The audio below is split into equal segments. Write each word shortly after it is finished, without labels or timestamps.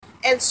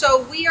And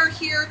so we are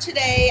here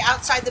today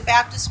outside the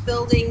Baptist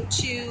building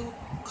to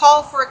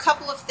call for a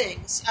couple of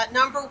things.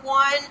 Number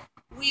one,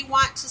 we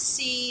want to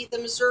see the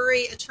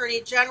Missouri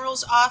Attorney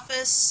General's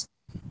office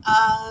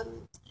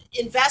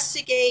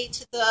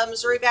investigate the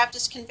Missouri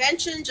Baptist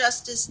Convention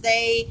just as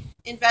they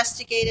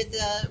investigated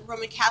the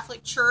Roman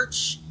Catholic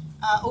Church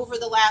over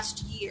the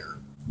last year.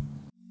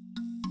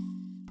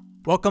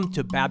 Welcome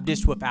to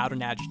Baptist Without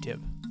an Adjective,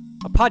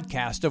 a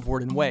podcast of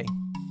Word and Way.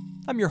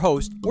 I'm your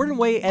host, Word and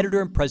Way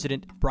editor and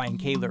president, Brian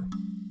Kaler.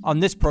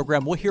 On this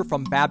program, we'll hear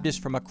from Baptists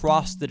from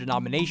across the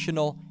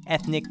denominational,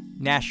 ethnic,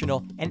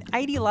 national, and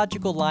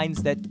ideological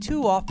lines that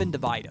too often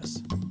divide us.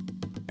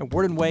 At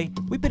Word and Way,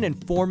 we've been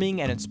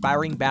informing and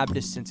inspiring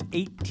Baptists since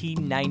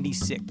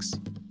 1896.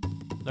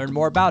 Learn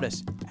more about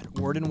us at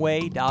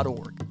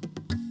wordandway.org.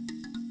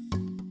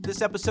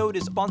 This episode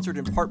is sponsored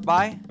in part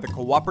by the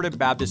Cooperative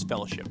Baptist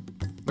Fellowship.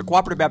 The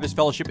Cooperative Baptist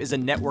Fellowship is a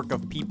network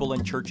of people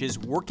and churches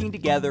working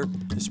together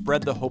to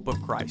spread the hope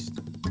of Christ.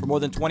 For more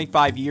than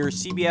 25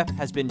 years, CBF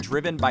has been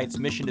driven by its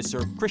mission to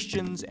serve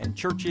Christians and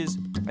churches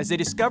as they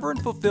discover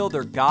and fulfill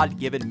their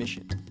God-given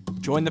mission.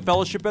 Join the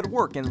fellowship at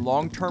work in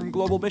long-term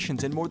global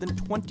missions in more than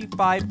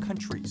 25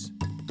 countries.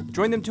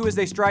 Join them too as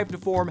they strive to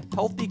form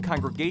healthy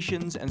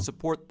congregations and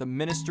support the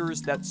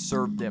ministers that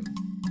serve them.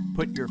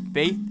 Put your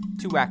faith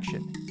to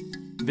action.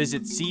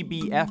 Visit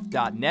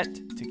cbf.net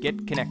to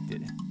get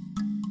connected.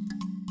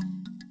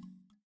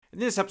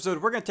 In this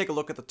episode, we're going to take a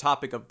look at the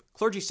topic of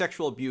clergy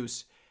sexual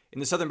abuse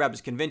in the Southern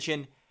Baptist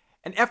Convention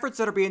and efforts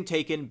that are being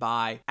taken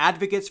by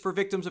advocates for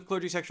victims of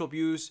clergy sexual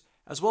abuse,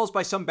 as well as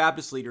by some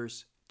Baptist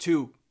leaders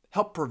to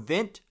help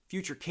prevent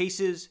future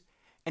cases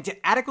and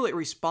to adequately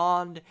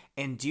respond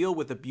and deal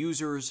with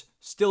abusers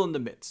still in the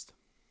midst.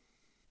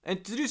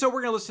 And to do so,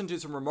 we're going to listen to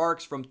some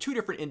remarks from two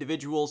different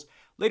individuals.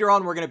 Later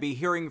on, we're going to be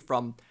hearing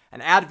from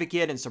an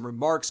advocate and some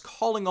remarks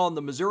calling on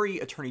the Missouri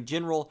Attorney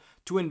General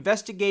to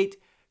investigate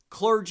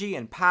clergy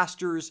and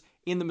pastors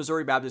in the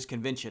Missouri Baptist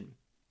Convention,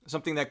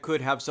 something that could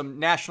have some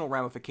national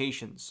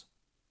ramifications.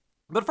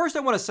 But first,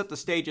 I want to set the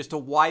stage as to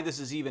why this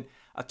is even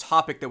a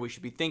topic that we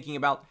should be thinking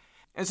about.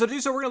 And so to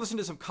do so, we're going to listen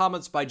to some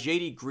comments by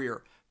J.D. Greear,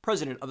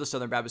 president of the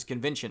Southern Baptist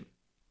Convention.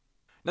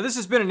 Now, this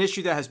has been an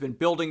issue that has been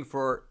building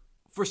for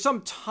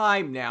some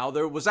time now.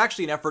 There was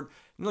actually an effort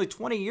nearly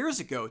 20 years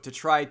ago to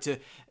try to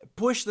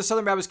push the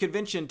Southern Baptist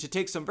Convention to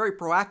take some very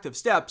proactive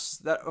steps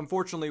that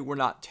unfortunately were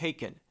not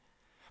taken.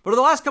 But over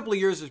the last couple of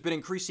years, there's been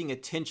increasing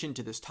attention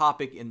to this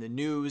topic in the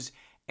news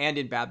and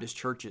in Baptist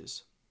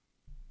churches.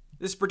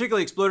 This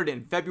particularly exploded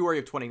in February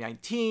of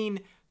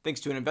 2019, thanks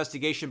to an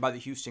investigation by the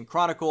Houston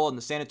Chronicle and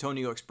the San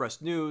Antonio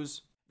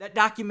Express-News that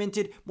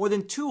documented more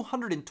than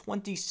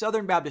 220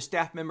 Southern Baptist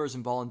staff members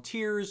and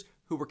volunteers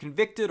who were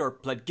convicted or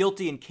pled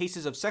guilty in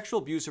cases of sexual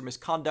abuse or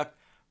misconduct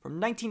from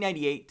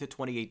 1998 to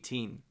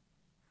 2018.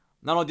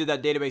 Not only did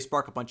that database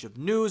spark a bunch of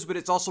news, but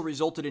it's also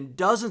resulted in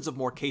dozens of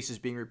more cases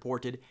being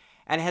reported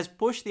and has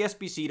pushed the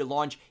SBC to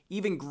launch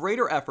even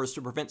greater efforts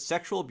to prevent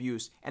sexual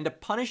abuse and to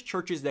punish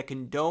churches that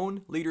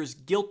condone leaders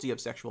guilty of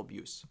sexual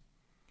abuse.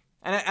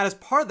 And as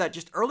part of that,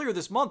 just earlier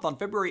this month, on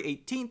February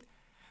 18th,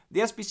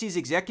 the SBC's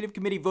executive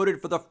committee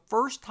voted for the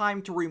first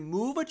time to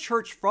remove a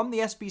church from the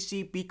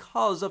SBC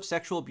because of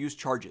sexual abuse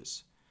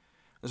charges.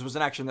 This was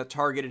an action that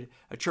targeted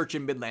a church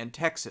in Midland,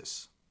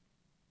 Texas.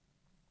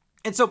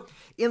 And so,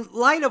 in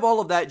light of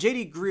all of that,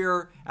 J.D.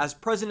 Greear, as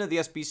president of the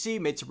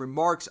SBC, made some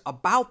remarks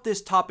about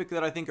this topic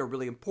that I think are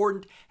really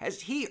important,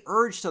 as he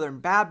urged Southern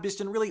Baptists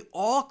and really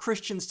all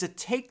Christians to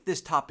take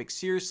this topic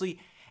seriously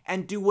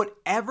and do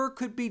whatever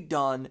could be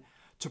done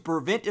to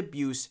prevent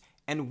abuse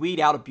and weed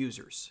out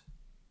abusers.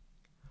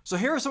 So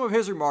here are some of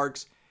his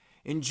remarks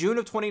in June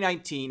of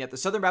 2019 at the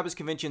Southern Baptist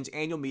Convention's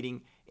annual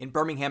meeting in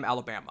Birmingham,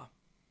 Alabama.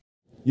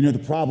 You know, the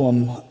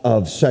problem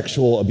of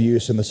sexual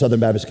abuse in the Southern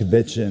Baptist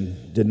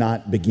Convention did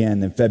not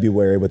begin in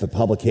February with the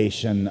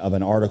publication of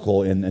an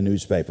article in a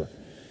newspaper.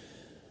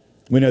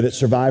 We know that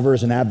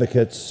survivors and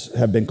advocates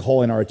have been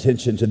calling our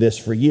attention to this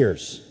for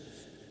years.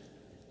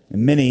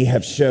 And many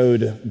have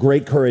showed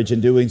great courage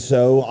in doing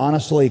so,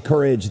 honestly,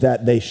 courage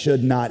that they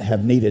should not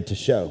have needed to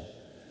show.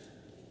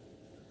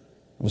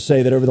 I will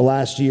say that over the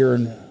last year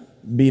and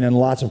being in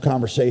lots of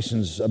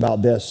conversations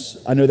about this,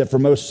 I know that for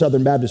most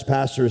Southern Baptist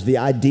pastors, the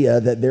idea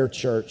that their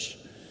church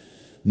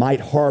might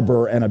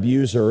harbor an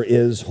abuser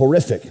is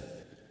horrific.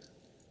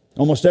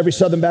 Almost every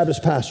Southern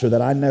Baptist pastor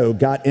that I know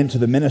got into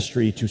the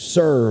ministry to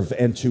serve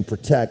and to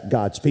protect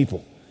God's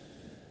people.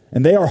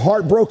 And they are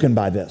heartbroken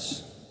by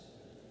this.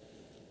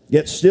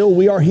 Yet still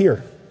we are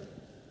here.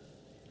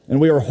 And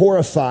we are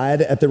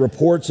horrified at the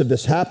reports of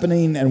this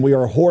happening, and we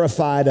are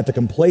horrified at the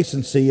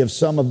complacency of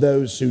some of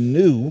those who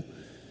knew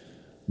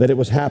that it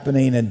was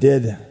happening and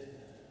did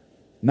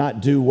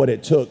not do what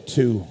it took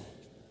to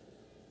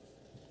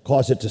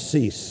cause it to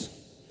cease.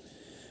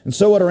 And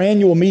so at our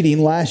annual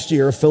meeting last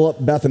year, Philip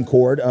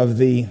Bethencourt of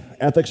the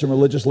Ethics and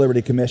Religious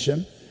Liberty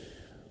Commission,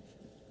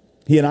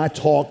 he and I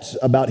talked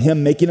about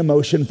him making a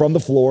motion from the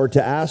floor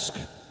to ask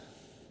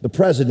the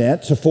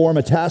president to form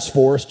a task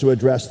force to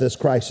address this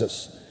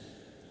crisis.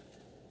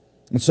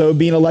 And so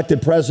being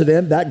elected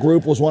president, that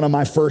group was one of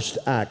my first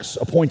acts.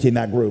 Appointing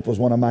that group was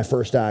one of my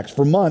first acts.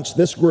 For months,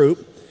 this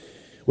group,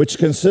 which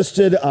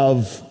consisted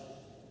of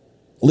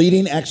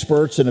leading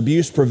experts in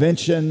abuse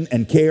prevention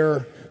and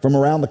care from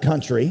around the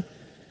country,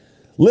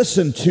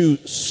 listened to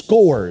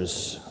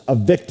scores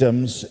of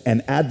victims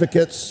and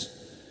advocates,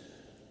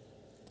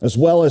 as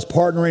well as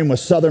partnering with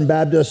Southern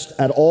Baptists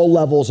at all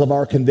levels of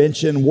our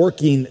convention,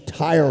 working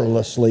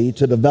tirelessly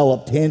to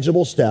develop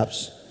tangible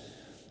steps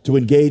to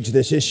engage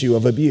this issue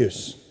of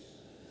abuse.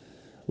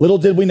 Little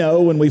did we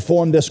know when we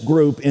formed this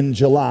group in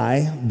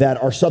July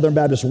that our Southern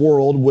Baptist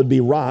world would be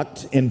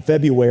rocked in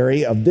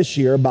February of this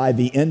year by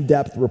the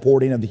in-depth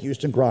reporting of the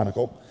Houston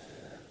Chronicle,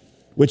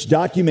 which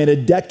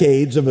documented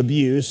decades of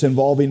abuse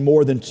involving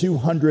more than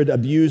 200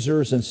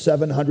 abusers and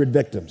 700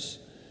 victims.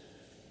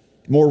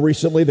 More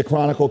recently, the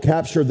Chronicle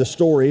captured the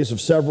stories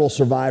of several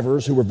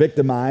survivors who were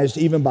victimized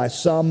even by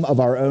some of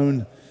our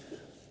own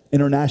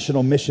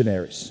international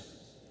missionaries.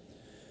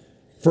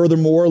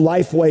 Furthermore,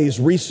 Lifeway's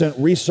recent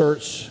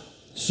research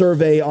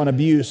survey on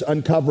abuse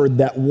uncovered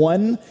that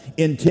 1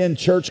 in 10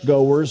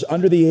 churchgoers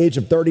under the age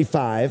of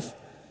 35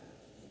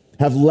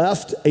 have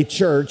left a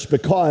church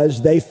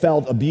because they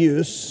felt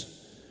abuse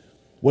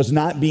was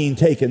not being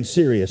taken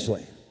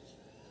seriously.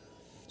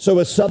 So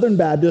as Southern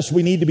Baptists,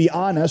 we need to be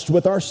honest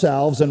with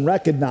ourselves and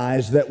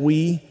recognize that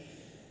we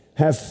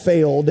have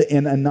failed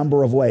in a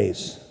number of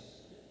ways.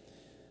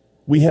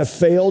 We have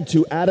failed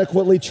to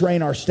adequately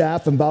train our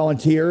staff and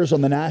volunteers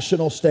on the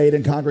national, state,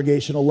 and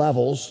congregational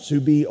levels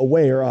to be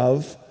aware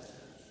of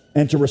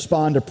and to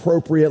respond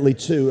appropriately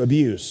to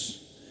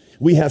abuse.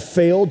 We have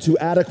failed to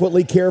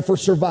adequately care for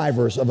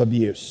survivors of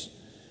abuse.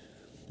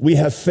 We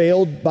have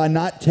failed by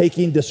not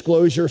taking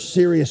disclosure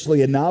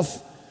seriously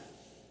enough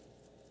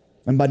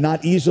and by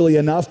not easily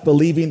enough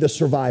believing the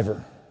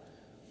survivor.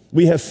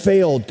 We have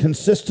failed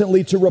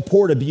consistently to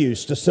report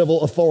abuse to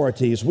civil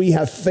authorities. We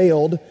have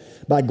failed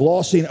by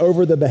glossing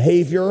over the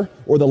behavior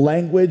or the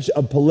language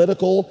of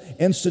political,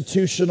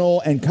 institutional,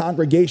 and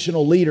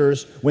congregational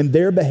leaders when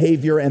their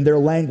behavior and their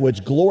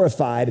language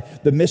glorified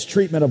the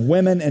mistreatment of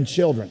women and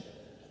children.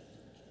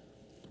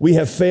 We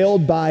have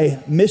failed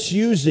by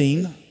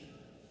misusing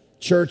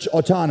church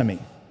autonomy.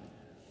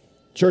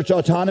 Church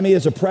autonomy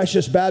is a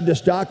precious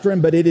Baptist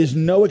doctrine, but it is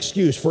no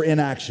excuse for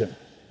inaction.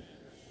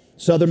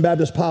 Southern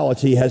Baptist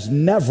polity has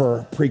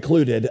never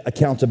precluded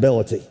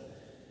accountability.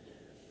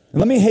 And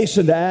let me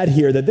hasten to add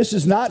here that this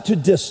is not to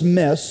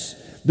dismiss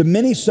the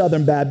many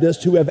Southern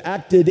Baptists who have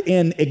acted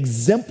in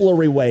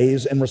exemplary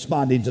ways in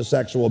responding to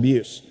sexual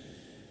abuse.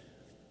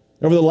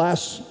 Over the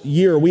last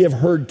year, we have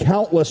heard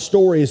countless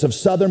stories of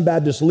Southern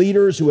Baptist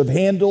leaders who have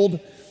handled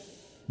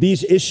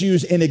these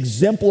issues in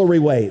exemplary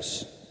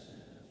ways.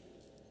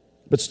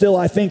 But still,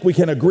 I think we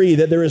can agree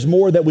that there is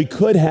more that we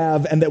could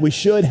have and that we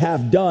should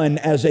have done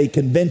as a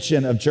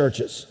convention of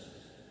churches.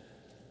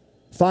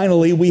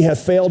 Finally, we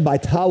have failed by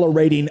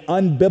tolerating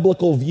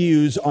unbiblical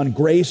views on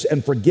grace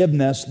and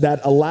forgiveness that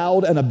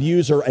allowed an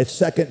abuser a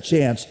second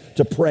chance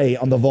to prey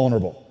on the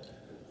vulnerable.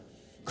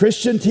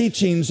 Christian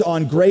teachings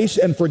on grace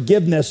and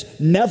forgiveness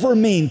never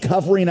mean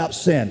covering up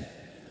sin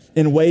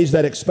in ways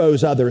that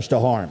expose others to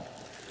harm.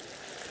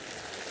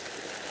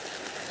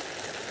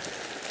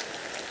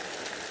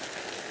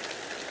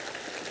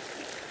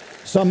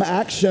 Some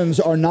actions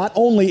are not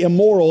only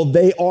immoral,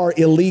 they are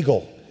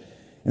illegal.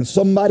 And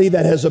somebody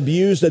that has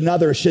abused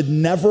another should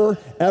never,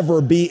 ever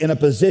be in a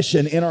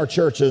position in our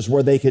churches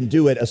where they can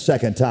do it a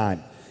second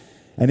time.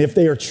 And if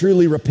they are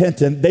truly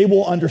repentant, they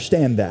will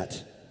understand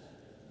that.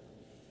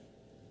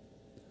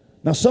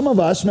 Now, some of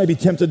us may be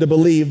tempted to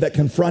believe that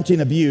confronting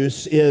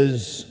abuse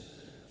is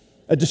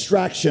a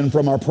distraction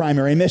from our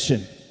primary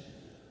mission.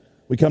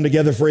 We come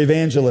together for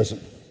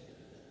evangelism.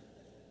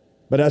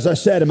 But as I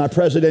said in my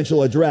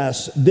presidential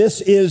address,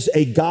 this is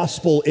a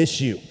gospel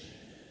issue.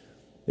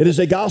 It is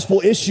a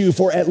gospel issue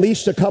for at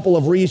least a couple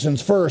of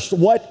reasons. First,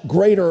 what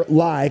greater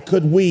lie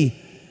could we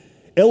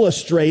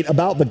illustrate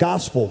about the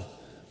gospel?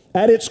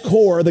 At its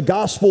core, the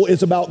gospel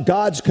is about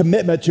God's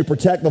commitment to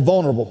protect the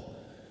vulnerable.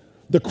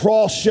 The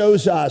cross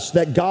shows us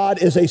that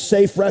God is a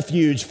safe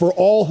refuge for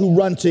all who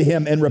run to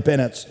him in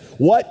repentance.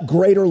 What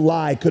greater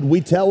lie could we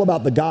tell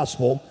about the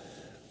gospel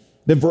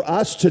than for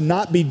us to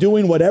not be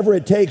doing whatever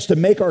it takes to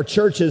make our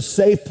churches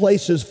safe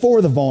places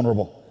for the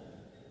vulnerable?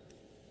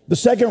 The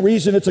second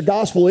reason it's a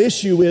gospel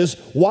issue is,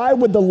 why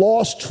would the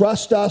lost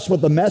trust us with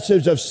the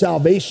message of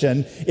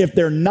salvation if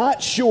they're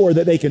not sure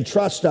that they can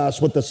trust us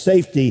with the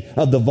safety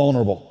of the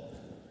vulnerable?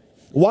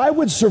 Why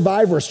would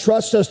survivors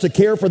trust us to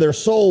care for their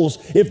souls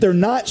if they're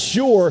not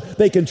sure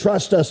they can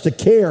trust us to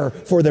care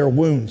for their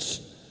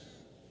wounds?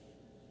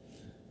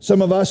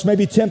 Some of us may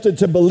be tempted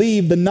to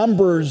believe the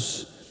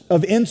numbers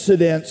of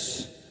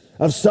incidents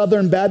of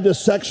Southern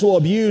Baptist sexual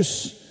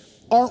abuse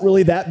aren't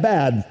really that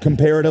bad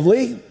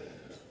comparatively.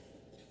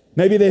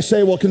 Maybe they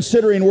say, well,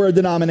 considering we're a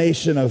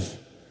denomination of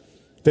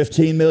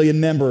 15 million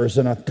members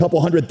and a couple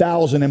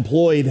 100,000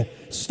 employed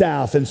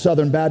staff in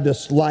Southern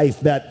Baptist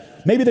life,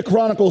 that maybe the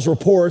Chronicle's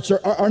reports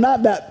are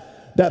not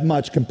that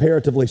much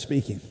comparatively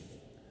speaking.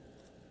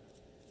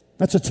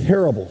 That's a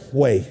terrible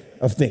way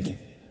of thinking.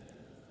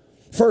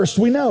 First,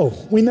 we know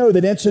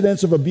that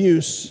incidents of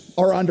abuse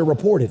are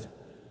underreported.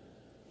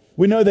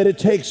 We know that it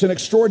takes an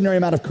extraordinary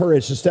amount of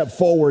courage to step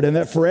forward, and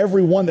that for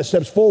every one that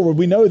steps forward,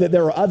 we know that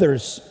there are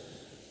others,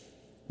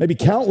 maybe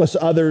countless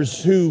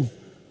others, who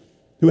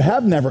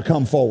have never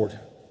come forward.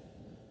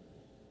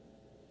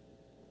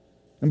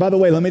 And by the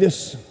way, let me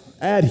just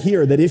add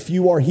here that if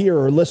you are here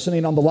or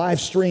listening on the live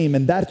stream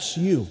and that's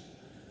you,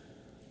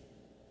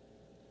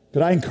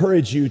 could I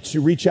encourage you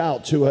to reach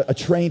out to a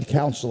trained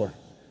counselor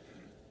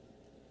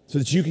so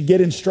that you can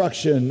get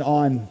instruction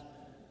on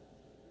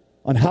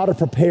how to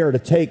prepare to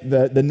take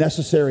the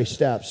necessary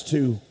steps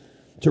to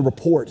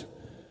report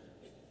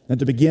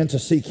and to begin to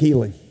seek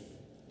healing.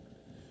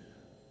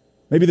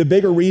 Maybe the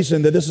bigger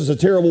reason that this is a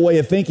terrible way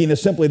of thinking is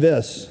simply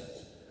this.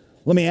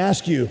 Let me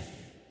ask you,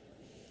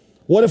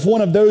 what if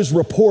one of those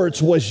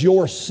reports was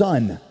your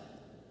son?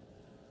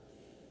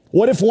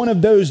 What if one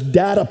of those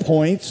data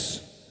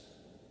points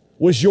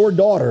was your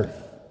daughter?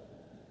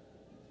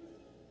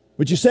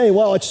 Would you say,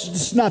 well,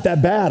 it's not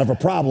that bad of a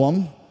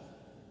problem?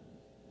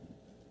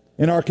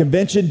 In our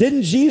convention,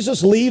 didn't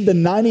Jesus leave the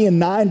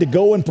 99 to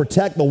go and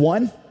protect the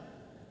one?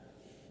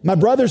 My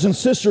brothers and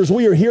sisters,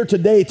 we are here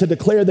today to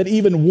declare that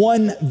even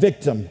one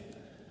victim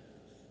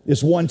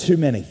is one too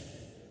many.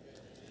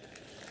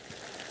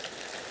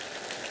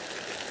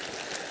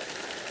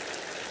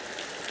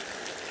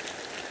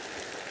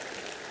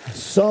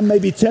 Some may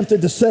be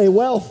tempted to say,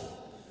 well,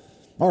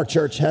 our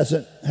church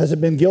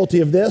hasn't been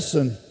guilty of this,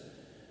 and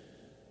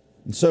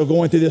so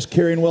going through this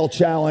Carrying Well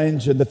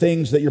challenge and the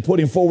things that you're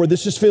putting forward,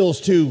 this just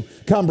feels too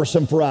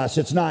cumbersome for us.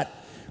 It's not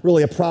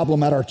really a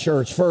problem at our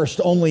church.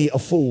 First, only a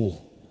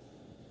fool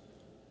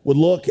would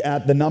look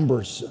at the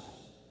numbers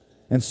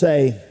and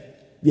say,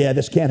 yeah,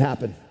 this can't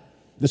happen.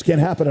 This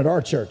can't happen at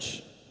our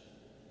church.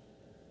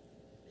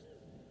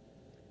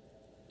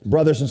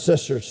 Brothers and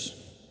sisters,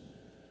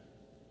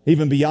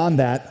 even beyond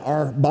that,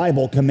 our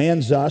Bible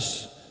commands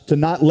us to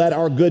not let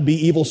our good be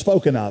evil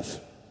spoken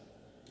of.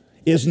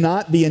 Is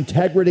not the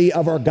integrity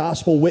of our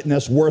gospel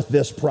witness worth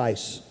this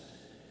price?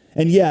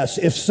 And yes,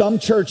 if some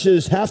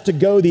churches have to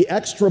go the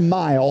extra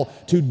mile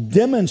to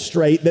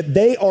demonstrate that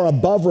they are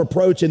above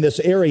reproach in this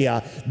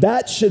area,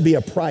 that should be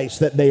a price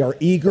that they are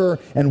eager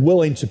and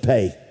willing to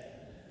pay.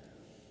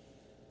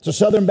 So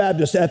Southern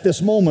Baptist, at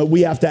this moment,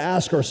 we have to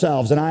ask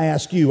ourselves, and I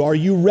ask you, are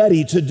you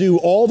ready to do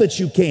all that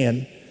you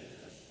can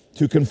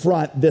to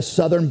confront this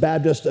Southern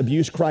Baptist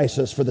abuse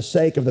crisis for the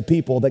sake of the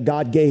people that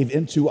God gave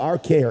into our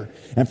care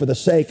and for the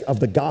sake of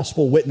the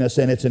gospel witness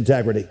and its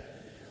integrity?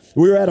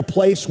 We're at a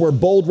place where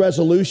bold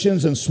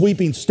resolutions and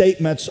sweeping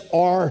statements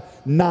are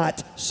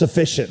not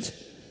sufficient.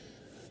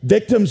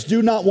 Victims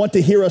do not want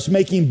to hear us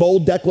making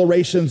bold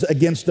declarations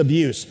against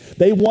abuse.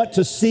 They want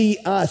to see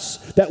us,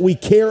 that we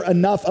care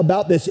enough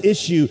about this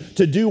issue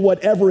to do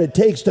whatever it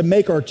takes to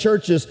make our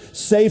churches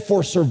safe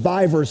for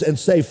survivors and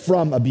safe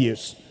from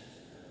abuse.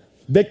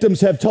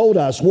 Victims have told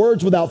us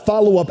words without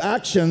follow-up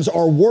actions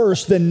are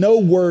worse than no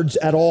words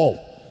at all.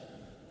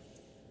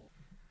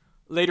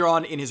 Later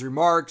on in his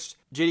remarks,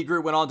 J.D.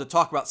 Greear went on to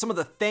talk about some of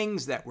the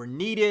things that were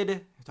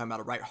needed, talking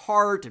about a right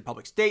heart and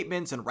public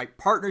statements and right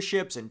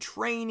partnerships and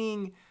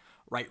training,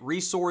 right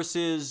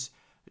resources,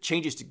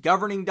 changes to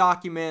governing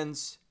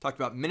documents, talked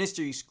about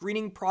ministry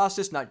screening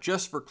process, not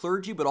just for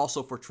clergy, but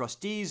also for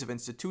trustees of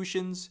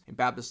institutions in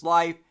Baptist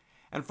life,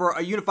 and for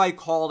a unified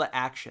call to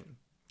action.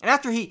 And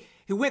after he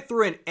went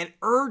through and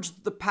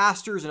urged the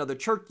pastors and other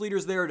church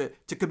leaders there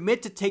to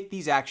commit to take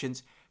these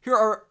actions, here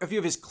are a few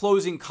of his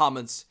closing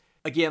comments,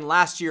 again,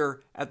 last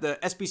year at the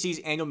SBC's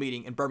annual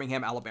meeting in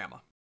Birmingham,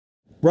 Alabama.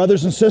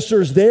 Brothers and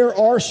sisters, there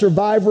are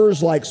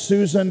survivors like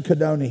Susan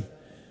Cadoni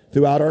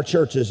throughout our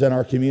churches and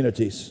our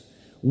communities.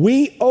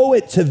 We owe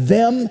it to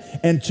them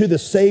and to the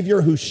Savior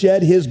who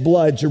shed his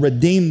blood to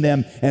redeem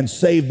them and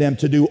save them,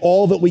 to do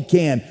all that we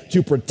can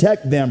to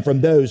protect them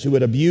from those who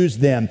would abuse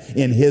them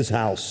in his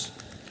house.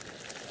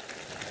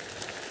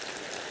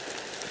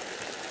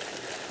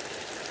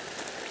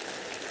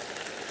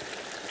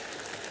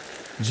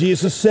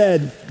 Jesus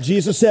said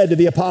to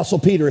the Apostle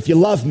Peter, if you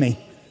love me,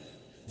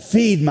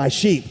 feed my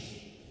sheep.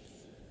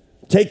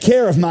 Take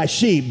care of my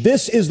sheep.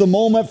 This is the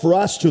moment for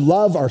us to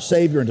love our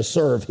Savior and to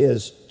serve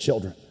his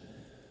children.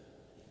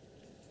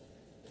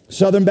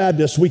 Southern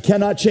Baptists, we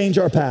cannot change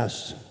our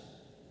past.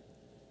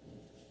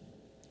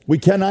 We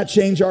cannot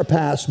change our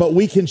past, but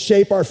we can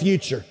shape our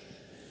future.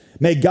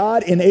 May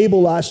God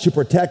enable us to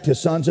protect his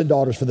sons and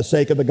daughters for the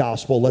sake of the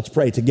gospel. Let's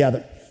pray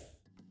together.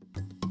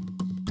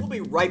 We'll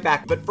be right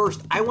back, but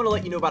first, I want to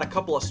let you know about a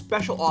couple of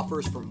special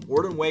offers from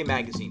Word and Way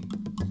magazine.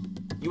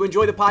 You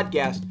enjoy the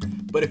podcast,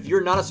 but if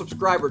you're not a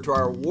subscriber to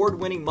our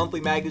award-winning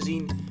monthly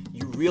magazine,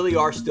 you really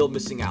are still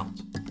missing out.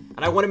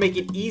 And I want to make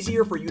it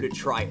easier for you to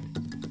try it.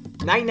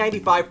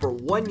 $9.95 for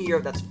 1 year,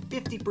 that's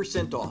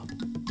 50% off.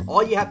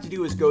 All you have to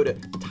do is go to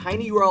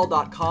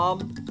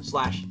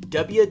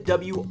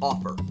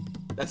tinyurl.com/WWOffer.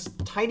 That's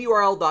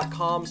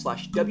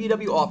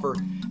tinyurl.com/WWOffer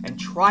and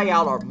try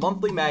out our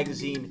monthly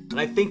magazine, and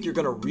I think you're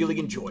going to really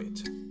enjoy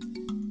it.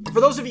 And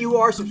for those of you who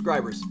are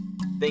subscribers,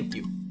 thank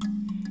you.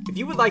 If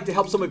you would like to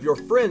help some of your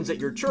friends at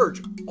your church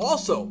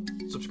also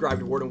subscribe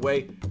to Word and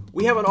Way,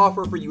 we have an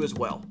offer for you as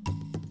well.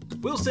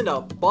 We'll send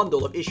a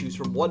bundle of issues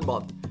from 1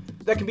 month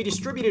that can be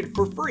distributed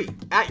for free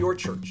at your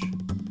church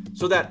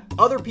so that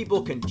other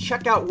people can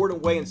check out Word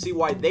and Way and see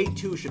why they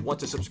too should want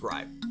to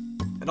subscribe.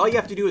 And all you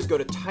have to do is go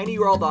to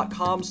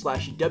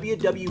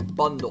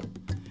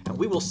tinyurl.com/wwbundle, and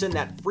we will send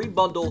that free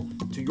bundle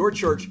to your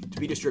church to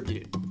be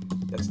distributed.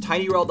 That's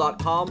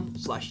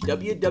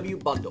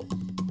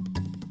tinyurl.com/wwbundle.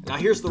 Now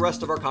here's the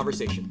rest of our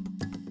conversation.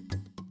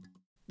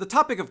 The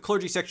topic of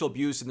clergy sexual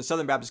abuse in the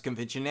Southern Baptist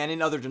Convention and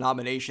in other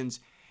denominations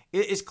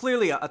is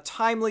clearly a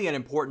timely and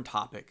important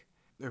topic.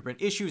 There have been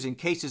issues and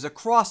cases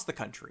across the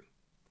country.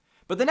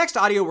 But the next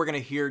audio we're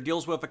going to hear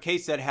deals with a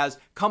case that has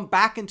come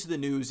back into the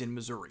news in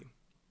Missouri.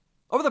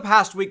 Over the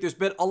past week, there's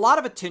been a lot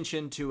of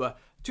attention to a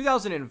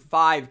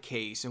 2005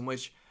 case in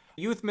which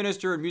youth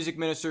minister and music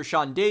minister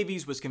Sean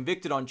Davies was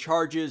convicted on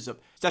charges of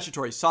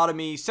statutory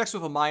sodomy, sex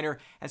with a minor,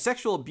 and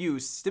sexual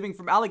abuse stemming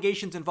from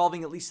allegations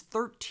involving at least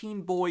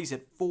 13 boys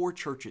at 4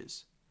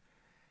 churches.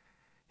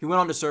 He went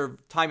on to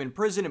serve time in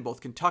prison in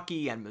both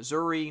Kentucky and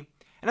Missouri,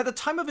 and at the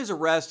time of his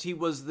arrest, he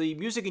was the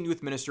music and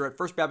youth minister at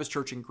First Baptist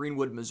Church in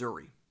Greenwood,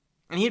 Missouri.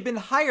 And he had been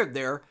hired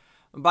there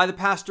by the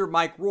pastor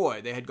Mike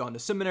Roy. They had gone to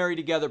seminary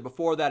together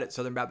before that at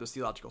Southern Baptist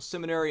Theological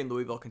Seminary in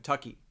Louisville,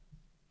 Kentucky.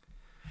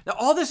 Now,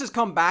 all this has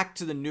come back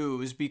to the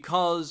news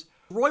because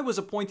Roy was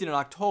appointed in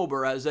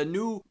October as a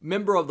new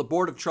member of the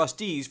Board of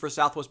Trustees for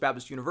Southwest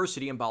Baptist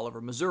University in Bolivar,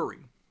 Missouri.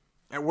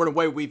 At Word and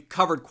Way, we've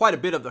covered quite a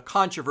bit of the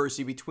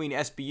controversy between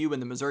SBU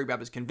and the Missouri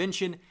Baptist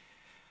Convention.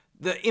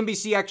 The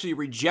MBC actually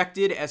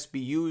rejected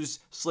SBU's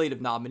slate of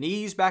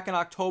nominees back in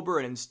October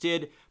and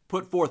instead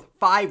put forth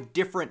 5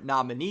 different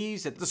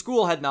nominees that the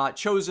school had not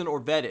chosen or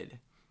vetted.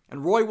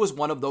 And Roy was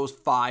one of those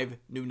 5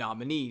 new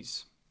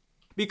nominees.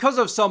 Because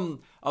of some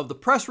of the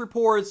press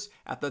reports,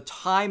 at the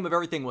time of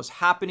everything was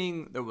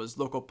happening, there was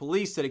local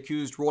police that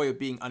accused Roy of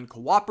being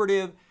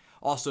uncooperative,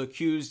 also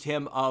accused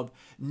him of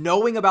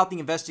knowing about the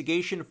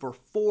investigation for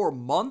 4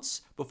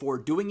 months before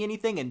doing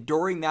anything. And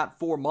during that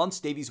 4 months,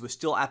 Davies was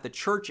still at the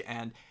church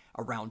and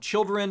around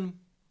children.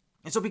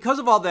 And so because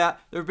of all that,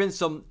 there have been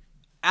some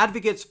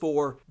advocates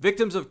for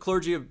victims of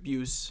clergy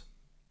abuse,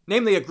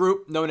 namely a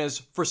group known as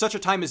For Such a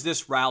Time as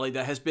This Rally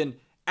that has been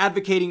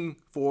advocating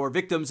for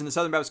victims in the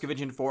Southern Baptist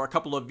Convention for a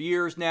couple of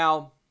years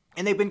now.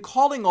 And they've been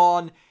calling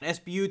on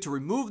SBU to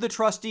remove the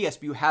trustee.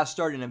 SBU has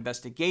started an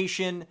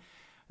investigation.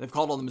 They've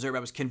called on the Missouri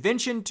Baptist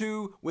Convention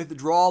to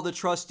withdraw the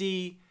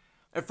trustee.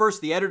 At first,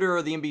 the editor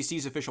of the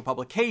MBC's official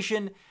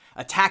publication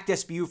attacked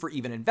SBU for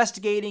even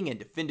investigating and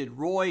defended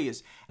Roy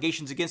as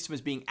allegations against him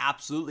as being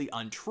absolutely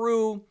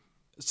untrue.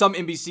 Some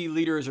MBC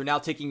leaders are now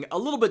taking a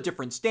little bit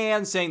different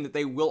stand, saying that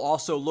they will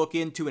also look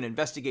into and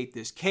investigate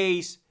this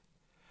case.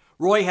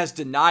 Roy has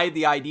denied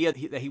the idea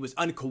that he was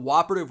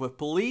uncooperative with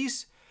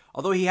police,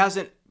 although he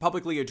hasn't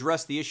publicly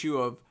addressed the issue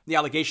of the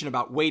allegation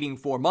about waiting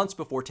 4 months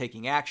before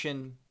taking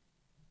action.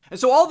 And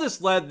so all this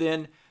led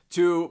then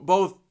to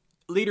both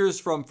leaders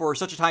from For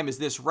Such a Time as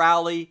This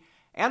Rally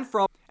and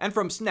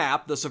from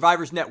SNAP, the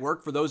Survivors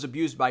Network for Those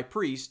Abused by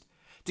Priests,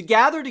 to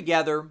gather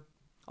together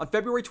on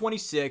February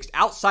 26th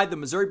outside the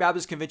Missouri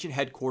Baptist Convention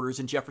headquarters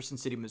in Jefferson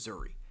City,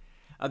 Missouri.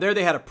 There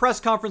they had a press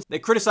conference. They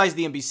criticized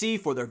the MBC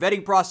for their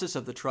vetting process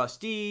of the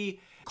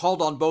trustee,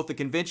 called on both the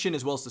convention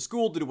as well as the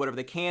school to do whatever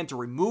they can to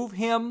remove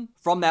him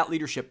from that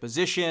leadership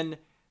position.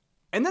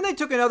 And then they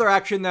took another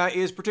action that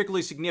is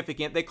particularly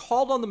significant. They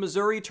called on the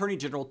Missouri Attorney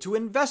General to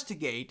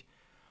investigate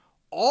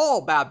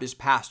all Baptist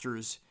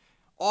pastors,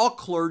 all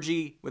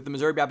clergy with the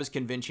Missouri Baptist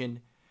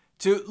Convention,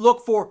 to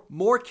look for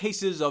more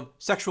cases of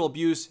sexual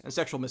abuse and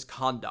sexual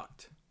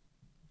misconduct.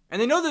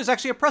 And they know there's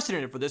actually a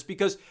precedent for this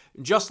because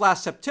just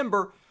last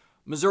September,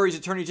 Missouri's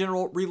Attorney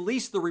General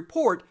released the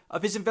report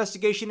of his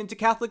investigation into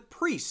Catholic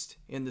priests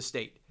in the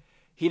state.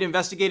 He'd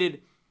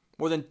investigated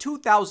more than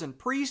 2,000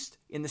 priests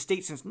in the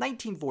state since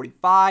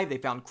 1945. They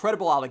found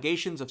credible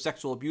allegations of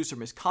sexual abuse or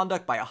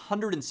misconduct by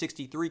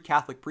 163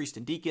 Catholic priests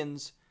and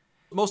deacons.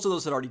 Most of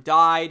those had already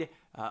died.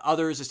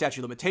 Others, the statute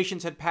of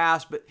limitations had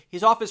passed, but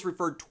his office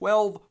referred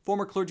 12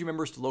 former clergy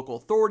members to local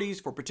authorities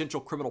for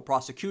potential criminal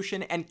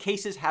prosecution, and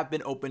cases have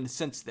been opened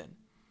since then.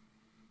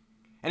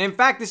 And in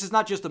fact, this is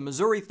not just a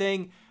Missouri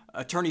thing.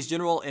 Attorneys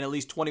general in at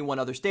least 21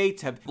 other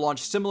states have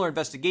launched similar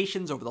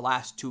investigations over the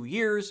last 2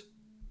 years.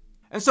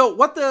 And so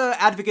what the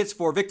advocates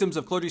for victims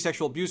of clergy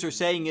sexual abuse are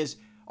saying is,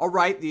 all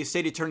right, the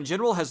state attorney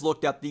general has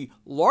looked at the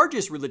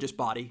largest religious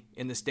body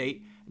in the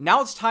state.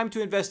 Now it's time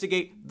to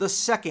investigate the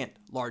second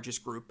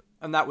largest group,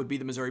 and that would be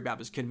the Missouri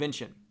Baptist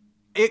Convention.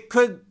 It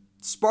could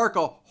spark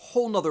a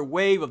whole nother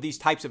wave of these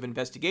types of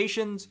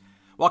investigations.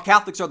 While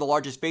Catholics are the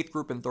largest faith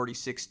group in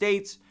 36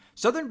 states,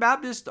 Southern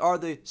Baptists are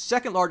the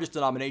second largest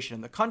denomination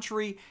in the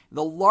country,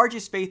 the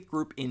largest faith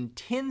group in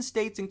 10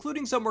 states,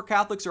 including some where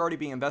Catholics are already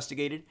being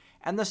investigated,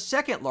 and the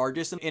second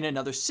largest in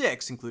another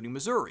 6, including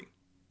Missouri.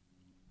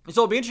 And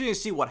so it'll be interesting to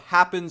see what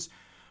happens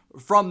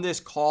from this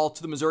call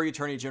to the Missouri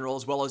Attorney General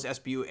as well as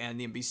SBU and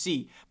the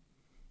MBC.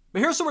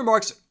 But here's some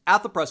remarks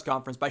at the press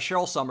conference by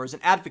Cheryl Summers,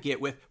 an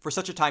advocate with For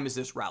Such a Time as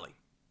This Rally.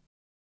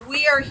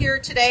 We are here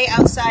today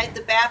outside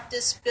the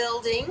Baptist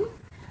building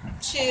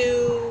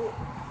to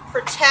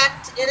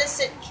protect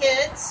innocent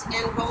kids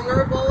and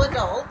vulnerable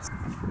adults.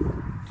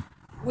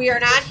 We are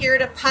not here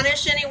to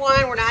punish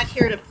anyone. We're not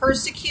here to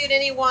persecute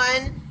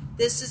anyone.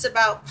 This is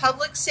about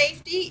public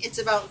safety. It's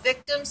about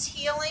victims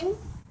healing.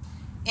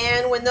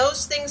 And when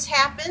those things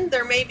happen,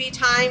 there may be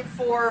time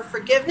for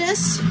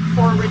forgiveness,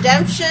 for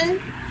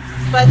redemption,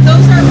 but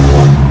those are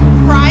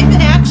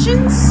private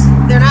actions.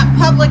 They're not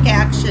public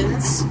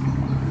actions.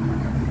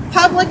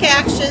 Public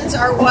actions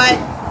are what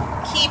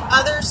keep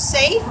others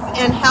safe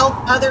and help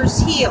others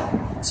heal.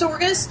 So we're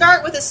going to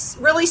start with a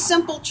really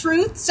simple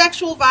truth.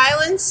 Sexual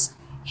violence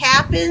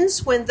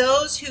happens when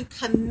those who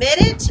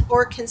commit it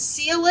or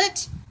conceal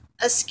it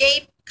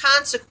escape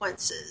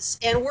consequences.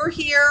 And we're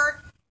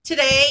here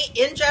today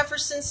in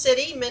Jefferson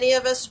City. Many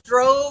of us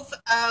drove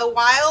a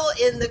while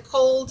in the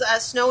cold,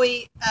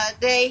 snowy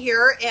day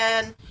here,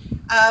 and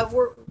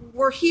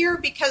we're here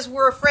because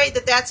we're afraid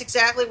that that's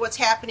exactly what's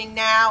happening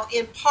now,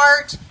 in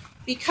part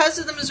because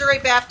of the Missouri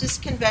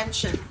Baptist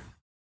Convention.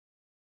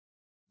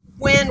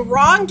 When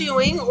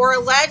wrongdoing or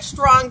alleged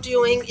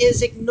wrongdoing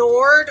is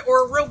ignored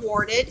or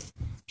rewarded,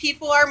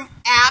 people are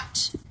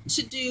apt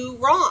to do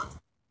wrong.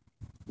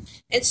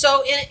 And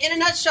so, in a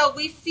nutshell,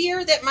 we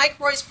fear that Mike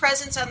Roy's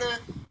presence on the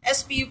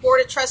SBU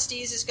Board of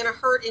Trustees is going to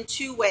hurt in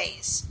two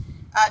ways.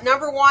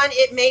 Number one,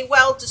 it may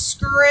well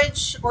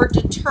discourage or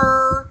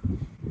deter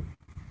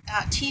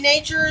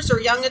teenagers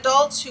or young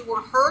adults who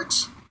were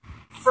hurt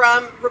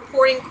from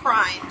reporting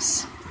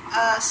crimes.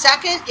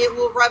 Second, it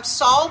will rub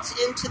salt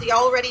into the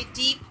already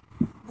deep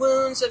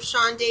wounds of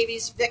Sean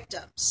Davies'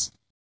 victims.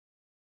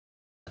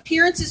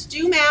 Appearances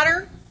do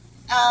matter.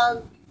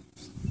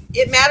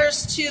 It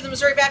matters to the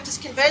Missouri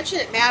Baptist Convention.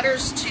 It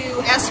matters to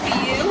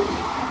SBU.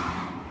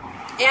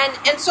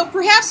 And so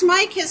perhaps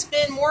Mike has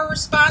been more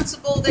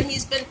responsible than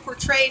he's been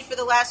portrayed for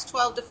the last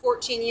 12 to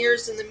 14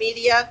 years in the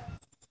media.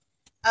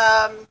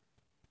 The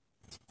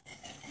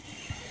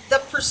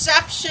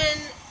perception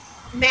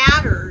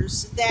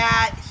matters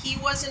that he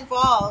was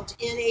involved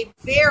in a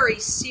very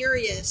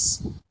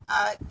serious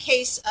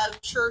case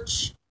of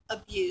church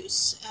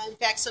abuse. In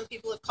fact, some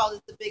people have called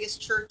it the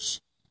biggest church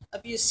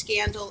abuse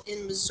scandal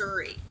in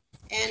Missouri.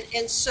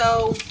 And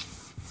so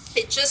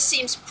it just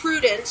seems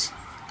prudent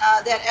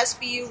that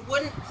SBU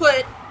wouldn't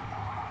put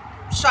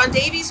Sean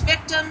Davies'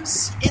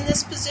 victims in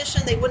this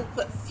position. They wouldn't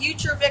put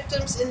future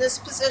victims in this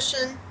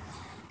position.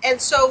 And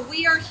so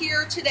we are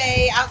here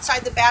today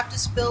outside the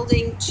Baptist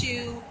building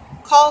to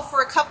call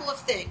for a couple of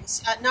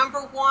things.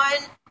 Number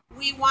one,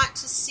 we want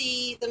to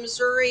see the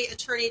Missouri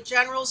Attorney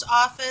General's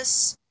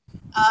office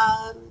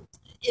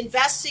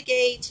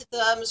investigate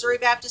the Missouri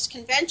Baptist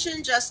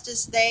Convention just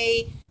as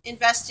they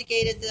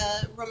investigated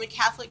the Roman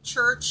Catholic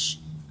Church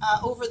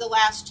over the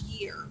last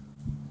year.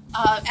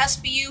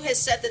 SBU has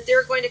said that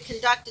they're going to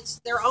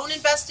conduct their own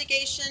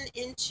investigation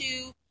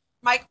into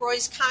Mike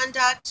Roy's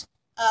conduct.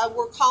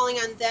 We're calling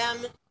on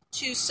them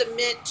to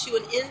submit to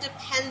an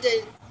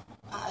independent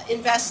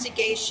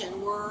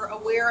investigation. We're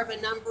aware of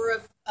a number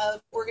of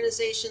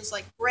organizations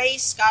like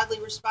Grace, Godly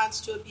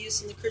Response to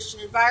Abuse in the Christian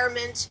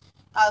Environment,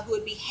 who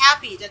would be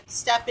happy to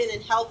step in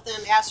and help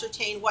them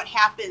ascertain what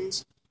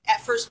happened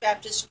at First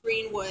Baptist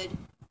Greenwood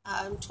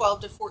 12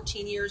 to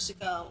 14 years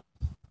ago.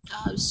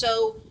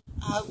 So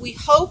we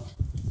hope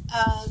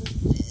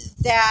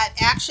that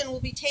action will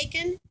be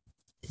taken.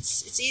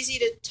 It's easy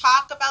to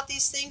talk about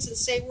these things and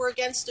say we're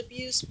against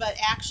abuse, but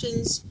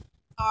actions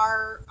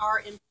are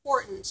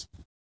important.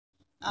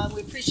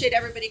 We appreciate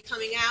everybody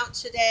coming out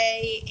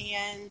today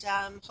and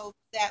hope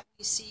that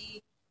we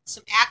see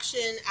some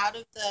action out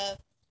of the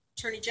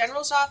Attorney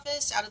General's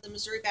office, out of the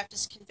Missouri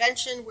Baptist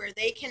Convention where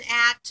they can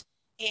act,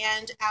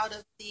 and out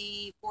of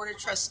the Board of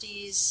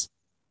Trustees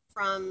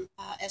from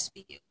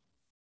SBU.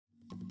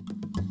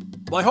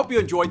 Well, I hope you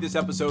enjoyed this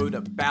episode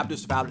of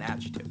Baptist Without an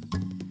Adjective.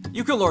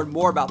 You can learn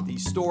more about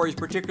these stories,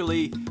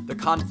 particularly the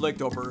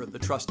conflict over the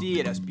trustee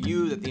at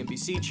SBU that the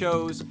MBC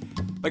chose,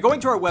 by going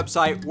to our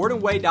website,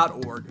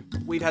 wordandway.org.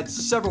 We've had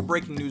several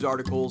breaking news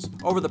articles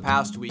over the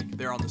past week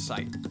there on the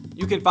site.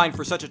 You can find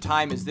For Such a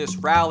Time as This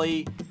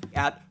Rally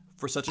at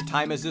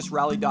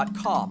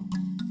forsuchatimesthisrally.com.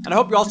 And I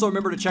hope you also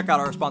remember to check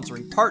out our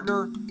sponsoring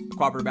partner, the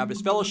Cooperative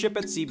Baptist Fellowship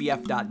at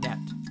cbf.net.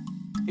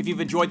 If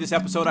you've enjoyed this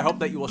episode, I hope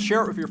that you will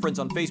share it with your friends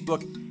on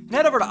Facebook and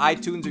head over to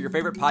iTunes or your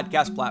favorite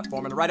podcast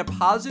platform and write a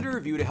positive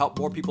review to help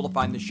more people to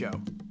find the show.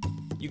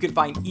 You can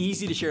find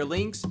easy-to-share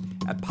links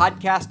at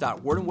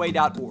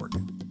podcast.wordandway.org.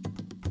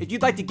 If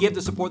you'd like to give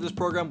to support this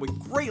program, we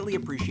greatly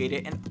appreciate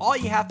it, and all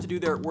you have to do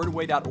there at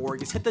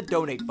wordandway.org is hit the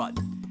donate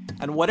button.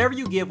 And whatever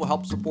you give will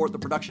help support the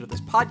production of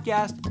this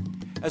podcast,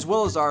 as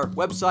well as our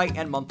website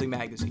and monthly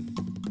magazine.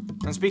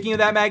 And speaking of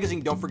that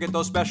magazine, don't forget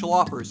those special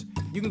offers.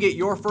 You can get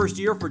your first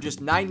year for just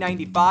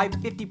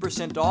 $9.95,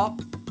 50% off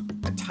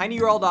at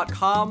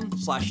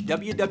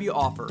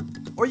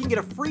tinyurl.com/wwoffer. Or you can get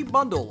a free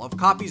bundle of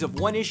copies of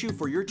one issue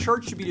for your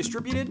church to be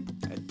distributed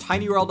at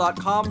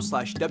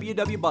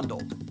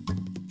tinyurl.com/wwbundle.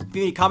 If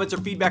you have any comments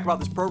or feedback about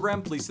this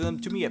program, please send them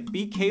to me at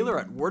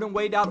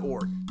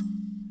bkaler@wordandway.org.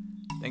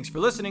 Thanks for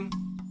listening.